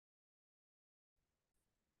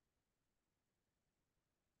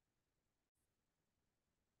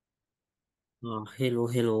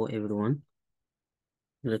Hello everyone.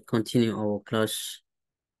 Let's continue our class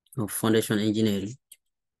of foundation engineering.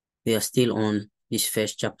 We are still on this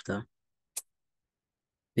first chapter,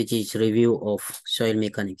 which is review of soil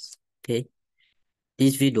mechanics. Okay,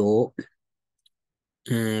 this video,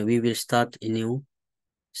 we will start a new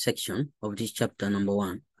section of this chapter number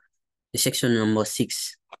 1, the section number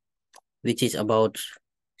 6, which is about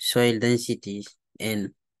soil density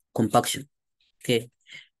and compaction. Okay,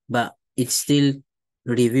 but it's still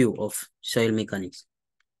review of soil mechanics.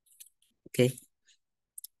 Okay,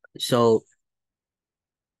 so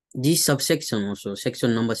this subsection also,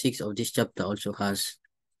 section number 6 of this chapter also has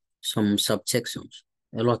some subsections,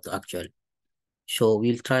 a lot actually. So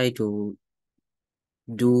we'll try to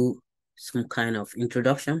do some kind of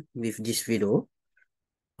introduction with this video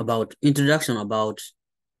about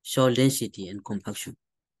soil density and compaction.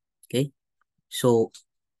 Okay, so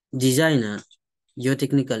designer,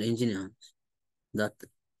 geotechnical engineers that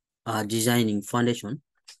are designing foundation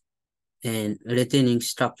and retaining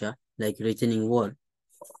structure like retaining wall,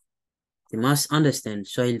 they must understand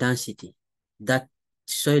soil density. That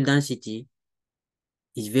soil density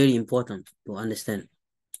is very important to understand.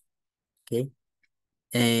 Okay,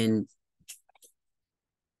 and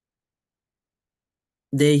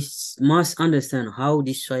they must understand how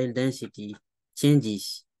the soil density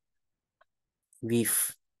changes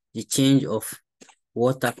with the change of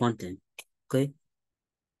water content. Okay,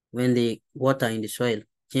 when the water in the soil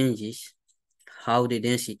changes, how the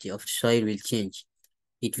density of soil will change.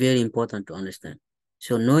 It's very important to understand.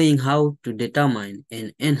 So knowing how to determine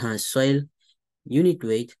and enhance soil unit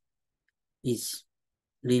weight is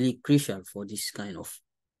really crucial for this kind of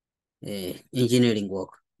engineering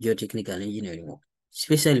work, geotechnical engineering work,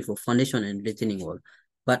 especially for foundation and retaining wall.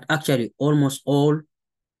 But actually, almost all,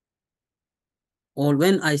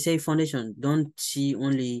 when I say foundation, don't see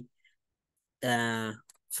only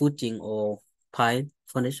footing or pile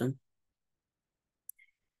foundation.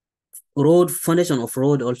 Foundation of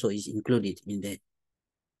road also is included in there.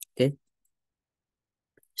 Okay,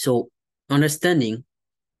 so understanding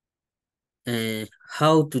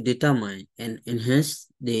how to determine and enhance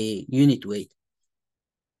the unit weight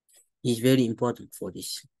is very important for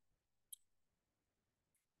this.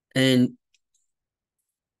 And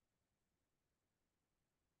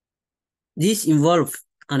this involves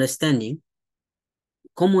understanding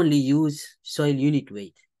commonly used soil unit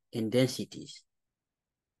weight and densities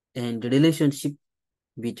and the relationship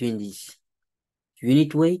between these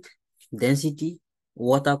unit weight, density,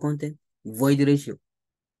 water content, void ratio.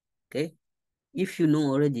 Okay, if you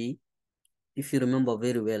know already, if you remember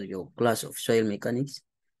very well your class of soil mechanics,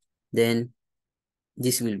 then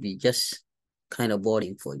this will be just kind of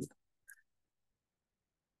boring for you.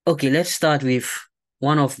 Okay, let's start with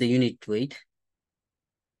one of the unit weight,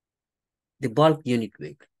 the bulk unit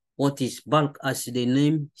weight. What is bulk? As the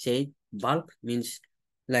name said, bulk means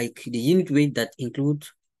like the unit weight that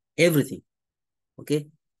includes everything. Okay,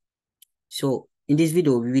 so in this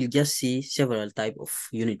video, we will just see several type of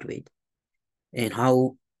unit weight and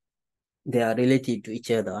how they are related to each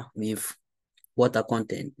other with water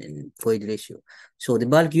content and void ratio. So the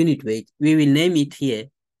bulk unit weight, we will name it here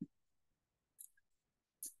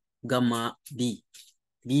gamma B,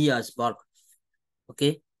 B as bulk.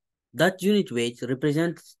 Okay, that unit weight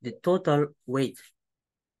represents the total weight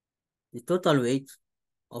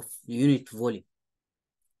of unit volume.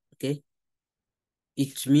 Okay,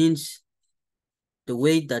 it means the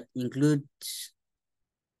weight that includes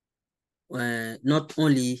not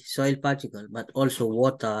only soil particle but also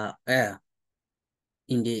water, air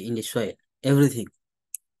in the soil, everything.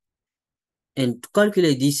 And to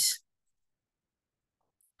calculate this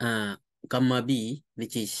gamma B,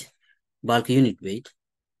 which is bulk unit weight,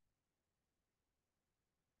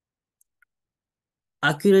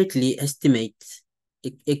 accurately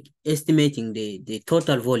estimating the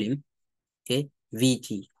total volume, okay,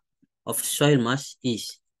 VT of soil mass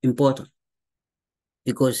is important,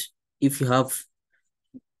 because if you have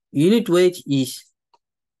unit weight is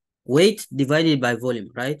weight divided by volume,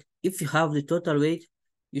 right? If you have the total weight,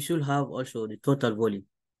 you should have also the total volume.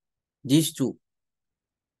 These two,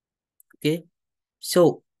 okay?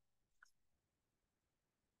 So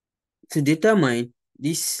to determine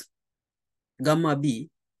this gamma B,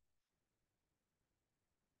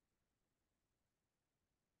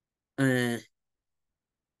 in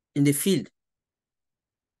the field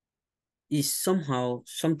is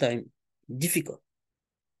sometimes difficult.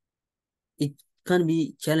 It can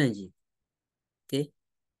be challenging, okay?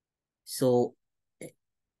 So,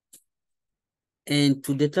 and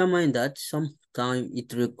to determine that, sometimes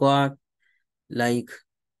it requires like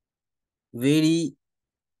very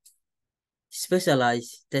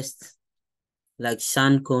specialized tests like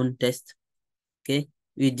sand cone test. Okay,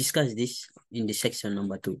 we discussed this in the section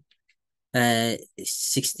number 2.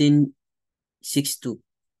 1662.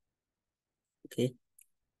 Okay,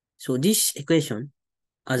 so this equation,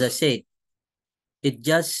 as I said, it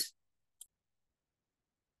just,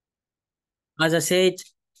 as I said,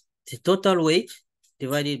 the total weight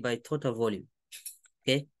divided by total volume.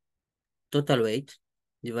 Okay, total weight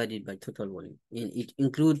divided by total volume, and it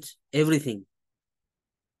includes everything.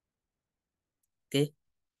 Okay,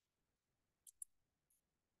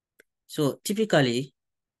 so typically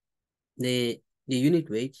the unit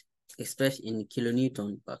weight expressed in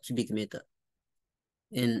kilonewton per cubic meter.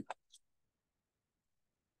 And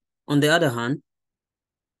on the other hand,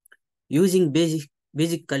 using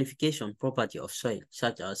basic qualification property of soil,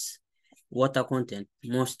 such as water content,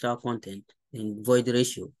 moisture content, and void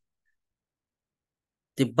ratio,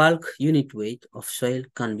 the bulk unit weight of soil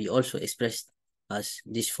can be also expressed as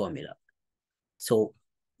this formula. So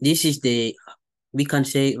this is the, we can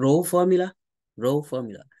say raw formula.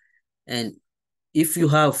 And if you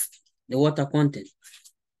have the water content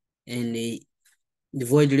and the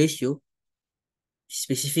void ratio,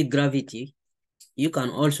 specific gravity, you can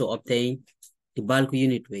also obtain the bulk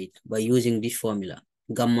unit weight by using this formula.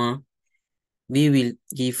 Gamma, we will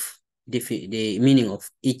give the meaning of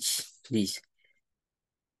each this.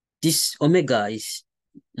 This omega is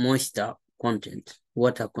moisture content,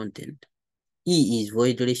 water content. E is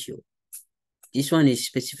void ratio. This one is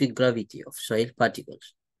specific gravity of soil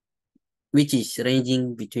particles, which is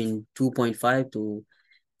ranging between 2.5 to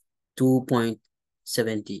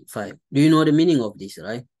 2.75. Do you know the meaning of this,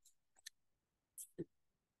 right?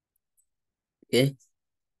 Okay.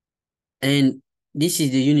 And this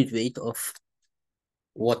is the unit weight of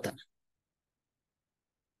water.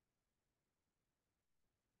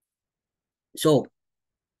 So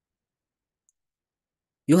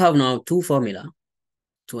you have now two formula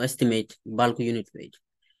to estimate bulk unit weight.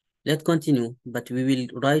 Let's continue, but we will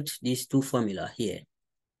write these two formula here,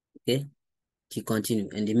 okay, to continue,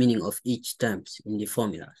 and the meaning of each terms in the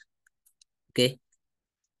formula, okay?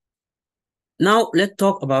 Now let's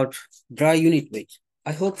talk about dry unit weight.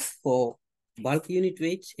 I hope for bulk unit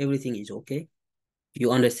weight, everything is okay.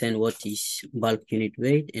 You understand what is bulk unit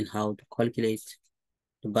weight and how to calculate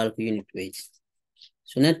the bulk unit weight.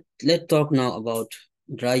 So let's talk now about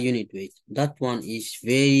dry unit weight. That one is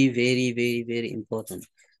very, very, very, very important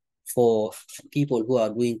for people who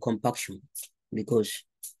are doing compaction, because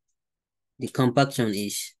the compaction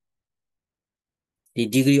is, the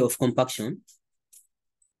degree of compaction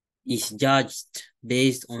is judged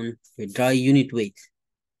based on the dry unit weight,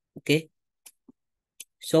 okay?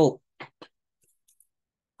 So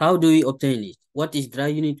how do we obtain it? What is dry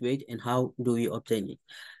unit weight and how do we obtain it?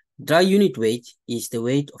 Dry unit weight is the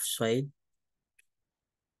weight of soil,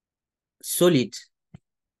 solid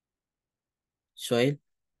soil,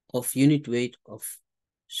 of unit weight of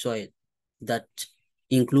soil that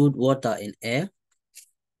include water and air.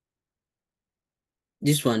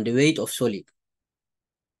 This one, the weight of solid,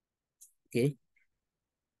 okay?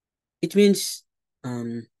 It means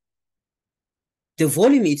the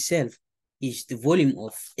volume itself is the volume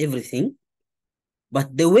of everything,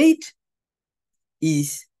 but the weight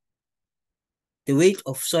is the weight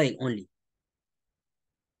of soil only.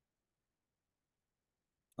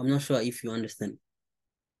 I'm not sure if you understand.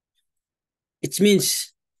 It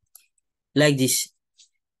means like this.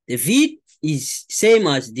 The V is same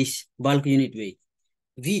as this bulk unit weight,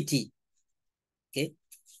 VT, okay?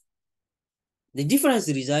 The difference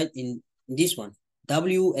resides in this one,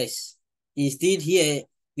 WS. Instead here,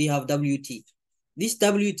 we have WT. This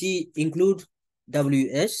WT include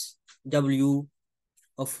WS, W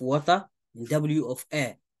of water, and W of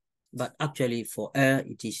air. But actually for air,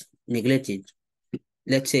 it is neglected.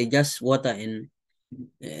 Let's say just water and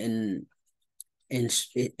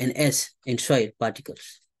S and soil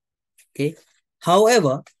particles, okay?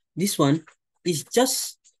 However, this one is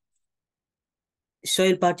just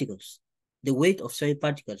soil particles, the weight of soil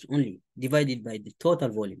particles only divided by the total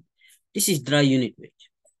volume. This is dry unit weight,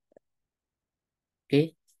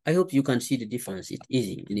 okay? I hope you can see the difference. It's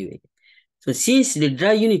easy anyway. So since the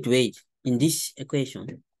dry unit weight in this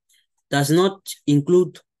equation does not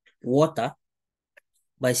include water,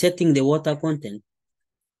 by setting the water content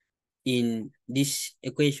in this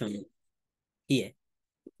equation here,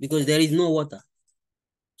 because there is no water,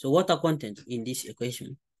 so water content in this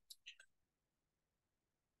equation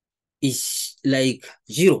is like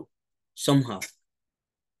 0 somehow,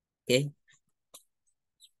 okay?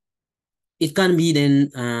 It can be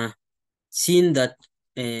then seen that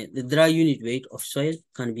the dry unit weight of soil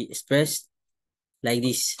can be expressed like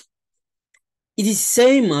this. It is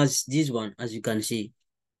same as this one, as you can see,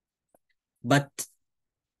 but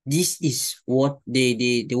this is what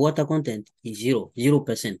the water content is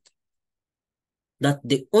 0%. That's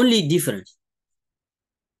the only difference.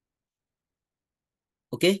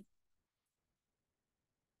 Okay?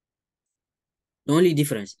 The only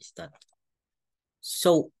difference is that.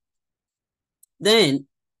 So then,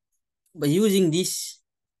 by using this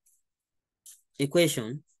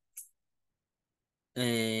equation,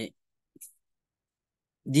 this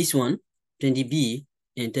one, 20b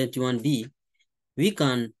and 31b, we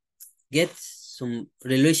can get some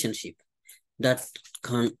relationship that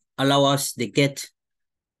can allow us to get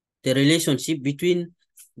the relationship between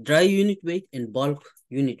dry unit weight and bulk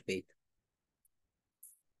unit weight.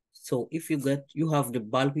 So if you have the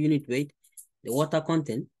bulk unit weight, the water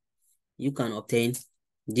content, you can obtain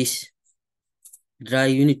this dry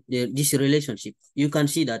unit, this relationship. You can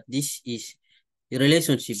see that this is the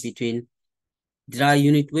relationship between dry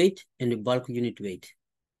unit weight and the bulk unit weight.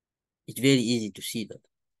 It's very easy to see that.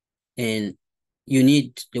 And you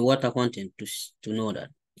need the water content to know that.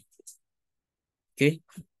 Okay.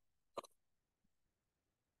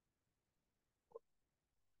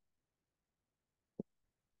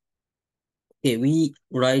 Okay, we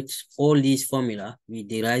write all these formula we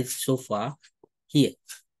derived so far here.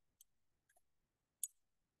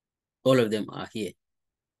 All of them are here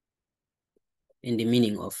in the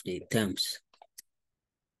meaning of the terms.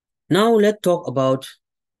 Now let's talk about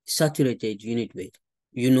saturated unit weight.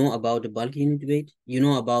 You know about the bulk unit weight. You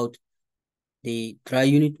know about the dry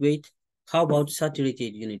unit weight. How about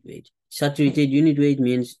saturated unit weight? Saturated unit weight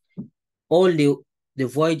means all the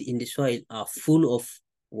void in the soil are full of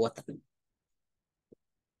water.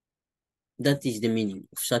 That is the meaning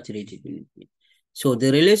of saturated unit weight. So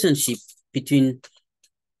the relationship between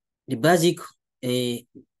the basic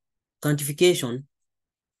quantification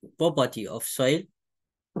property of soil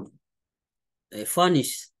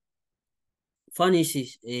furnishes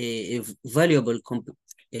a valuable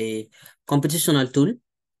computational tool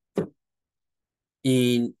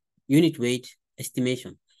in unit weight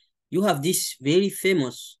estimation. You have this very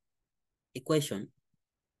famous equation,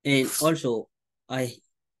 and also I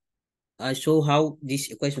show how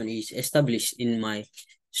this equation is established in my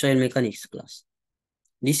soil mechanics class.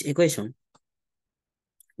 This equation,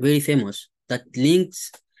 very famous, that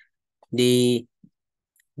links the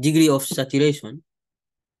degree of saturation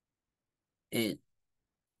and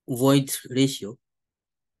void ratio,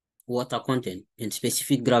 water content, and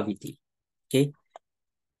specific gravity. Okay.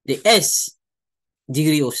 The S,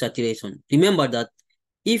 degree of saturation. Remember that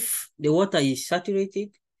if the water is saturated,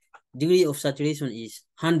 degree of saturation is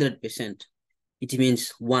 100%. It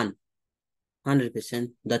means 1. 100%,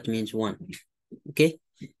 that means 1. Okay.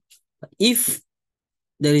 If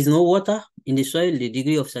there is no water in the soil, the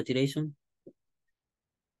degree of saturation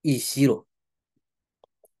is 0.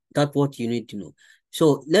 That's what you need to know.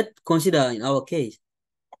 So let's consider in our case,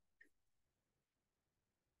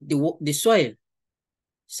 the soil,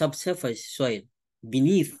 subsurface soil,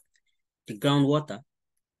 beneath the groundwater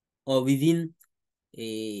or within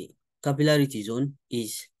a capillarity zone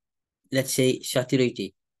is, let's say,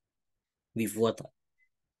 saturated with water.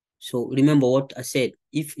 So remember what I said.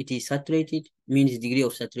 If it is saturated, means degree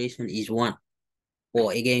of saturation is 1,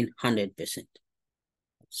 or again 100%.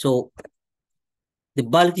 So the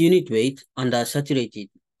bulk unit weight under saturated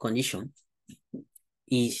condition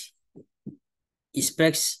is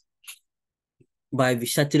expressed by the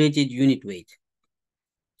saturated unit weight.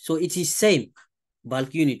 So it is same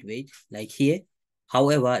bulk unit weight like here.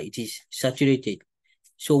 However, it is saturated.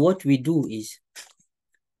 So what we do is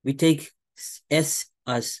we take S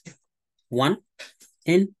as 1,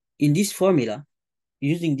 and in this formula,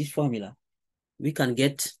 using this formula, we can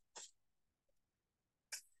get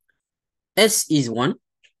S is 1,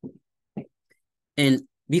 and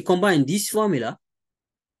we combine this formula,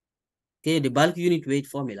 okay, the bulk unit weight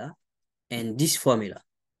formula, and this formula.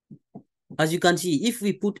 As you can see, if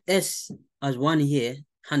we put S as 1 here,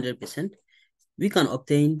 100%, we can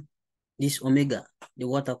obtain this omega, the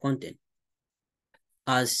water content,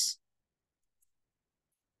 as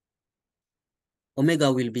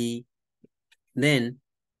omega will be then,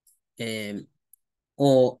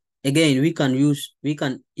 or again, we can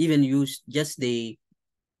even use just the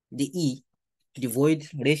E, the void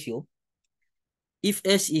ratio. If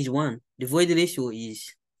S is 1, the void ratio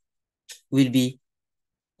will be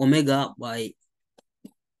omega by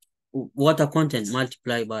water content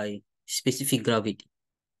multiplied by specific gravity.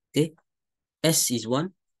 Okay, S is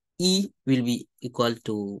 1, E will be equal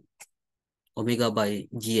to omega by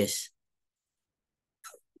GS.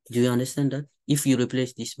 Do you understand that? If you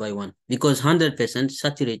replace this by 1, because 100%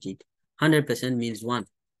 saturated, 100% means 1.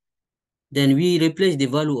 Then we replace the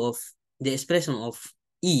value of the expression of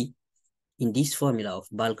E in this formula of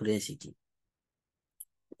bulk density.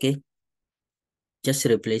 Okay, just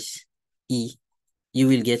replace E. You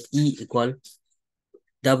will get E equal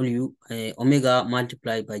W omega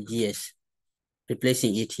multiplied by GS.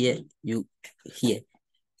 Replacing it here, you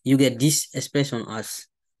get this expression as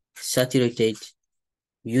saturated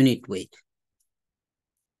unit weight.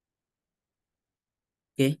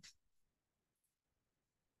 Okay.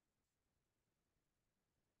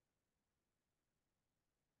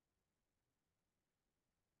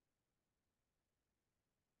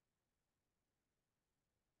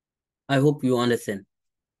 I hope you understand.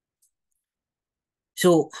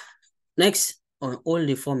 So next, on all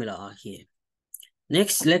the formula are here.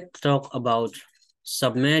 Next, let's talk about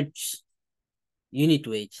submerged unit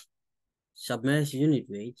weight. Submerged unit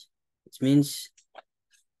weight, it means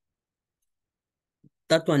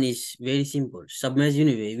that one is very simple. Submerged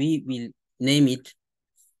unit weight, we will name it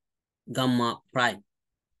gamma prime.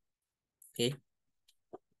 Okay.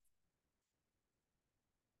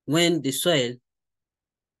 When the soil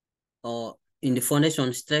or in the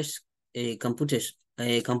foundation stress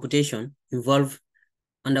computation involve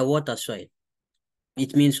underwater soil,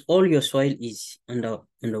 it means all your soil is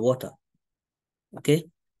underwater. Okay.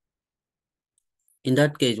 In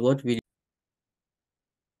that case, what will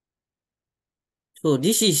so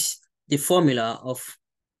this is the formula of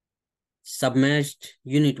submerged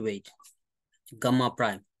unit weight, gamma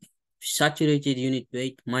prime, saturated unit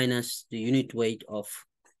weight minus the unit weight of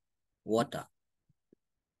water.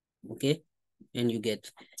 Okay, and you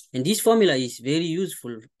get, and this formula is very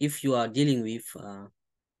useful if you are dealing with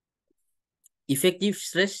effective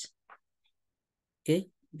stress. Okay,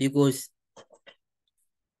 because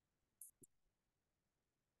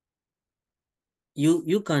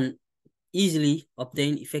you can easily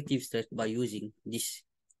obtain effective stress by using this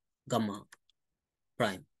gamma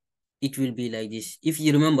prime. It will be like this. If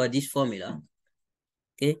you remember this formula,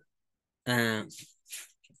 okay,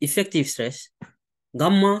 effective stress,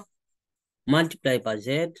 gamma multiplied by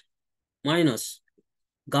Z minus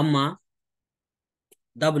gamma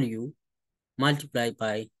W multiplied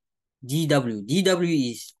by dW.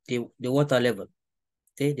 dW is the water level,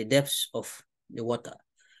 okay, the depth of the water,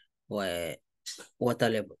 or water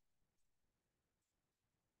level.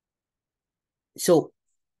 So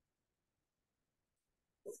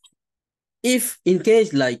if in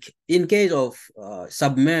case of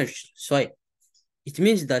submerged soil, it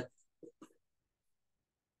means that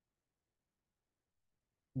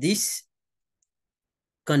this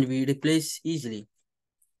can be replaced easily.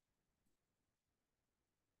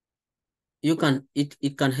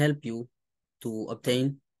 It can help you to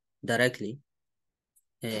obtain directly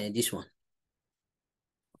this one.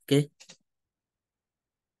 Okay.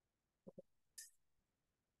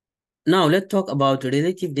 Now let's talk about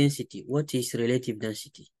relative density. What is relative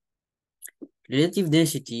density? Relative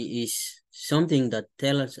density is something that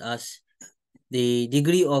tells us the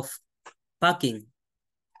degree of packing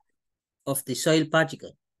of the soil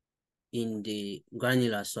particle in the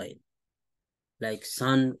granular soil, like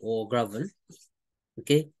sand or gravel.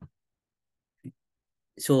 Okay.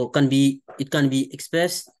 So it can be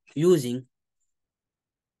expressed using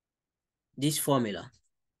this formula.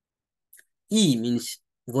 E means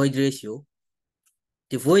void ratio.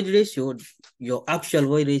 The void ratio, your actual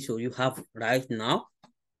void ratio you have right now,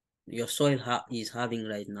 your soil is having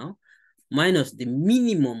right now, minus the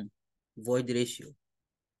minimum void ratio.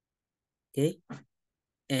 Okay.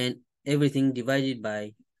 And everything divided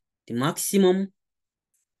by the maximum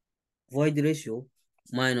void ratio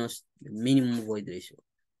minus the minimum void ratio.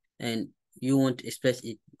 And you want to express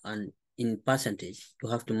it in percentage, you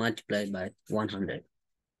have to multiply by 100.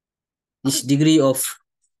 This degree of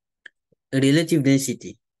relative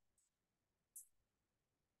density.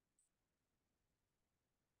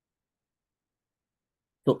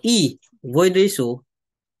 So E, void ratio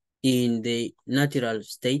in the natural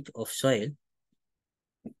state of soil,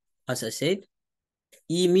 as I said,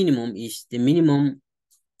 E minimum is the minimum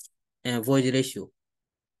void ratio.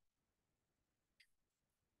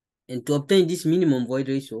 And to obtain this minimum void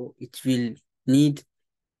ratio, it will need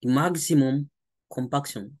the maximum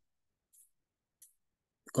compaction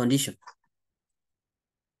condition.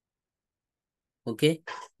 Okay,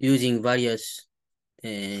 using various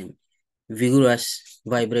vigorous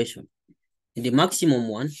vibration. And the maximum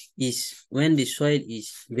one is when the soil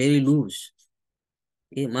is very loose.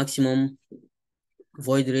 Okay, maximum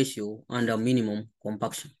void ratio under minimum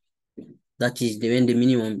compaction. That is when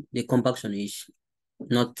the compaction is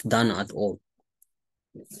not done at all.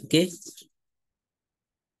 Okay.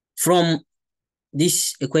 From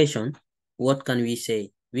this equation, what can we say?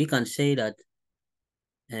 We can say that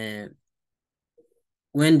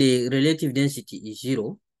when the relative density is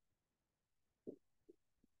 0,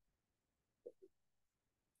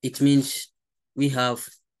 it means we have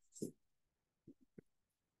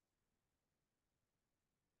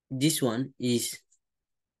this one is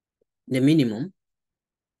the minimum.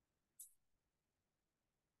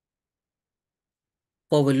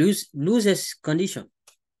 For the loosest condition,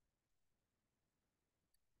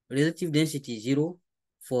 relative density is 0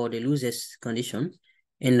 for the loosest condition,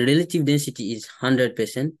 and relative density is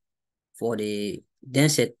 100% for the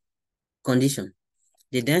densest condition,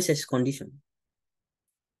 the densest condition.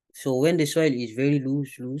 So when the soil is very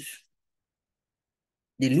loose,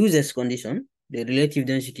 the loosest condition, the relative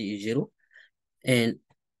density is 0, and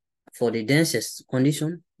for the densest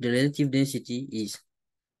condition, the relative density is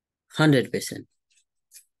 100%.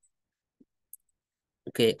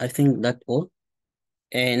 Okay, I think that's all.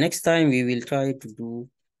 And next time we will try to do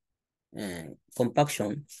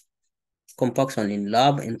compaction in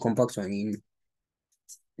lab and compaction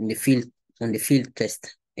in the field, on the field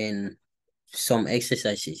test, and some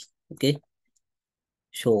exercises. Okay,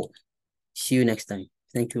 so see you next time.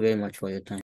 Thank you very much for your time.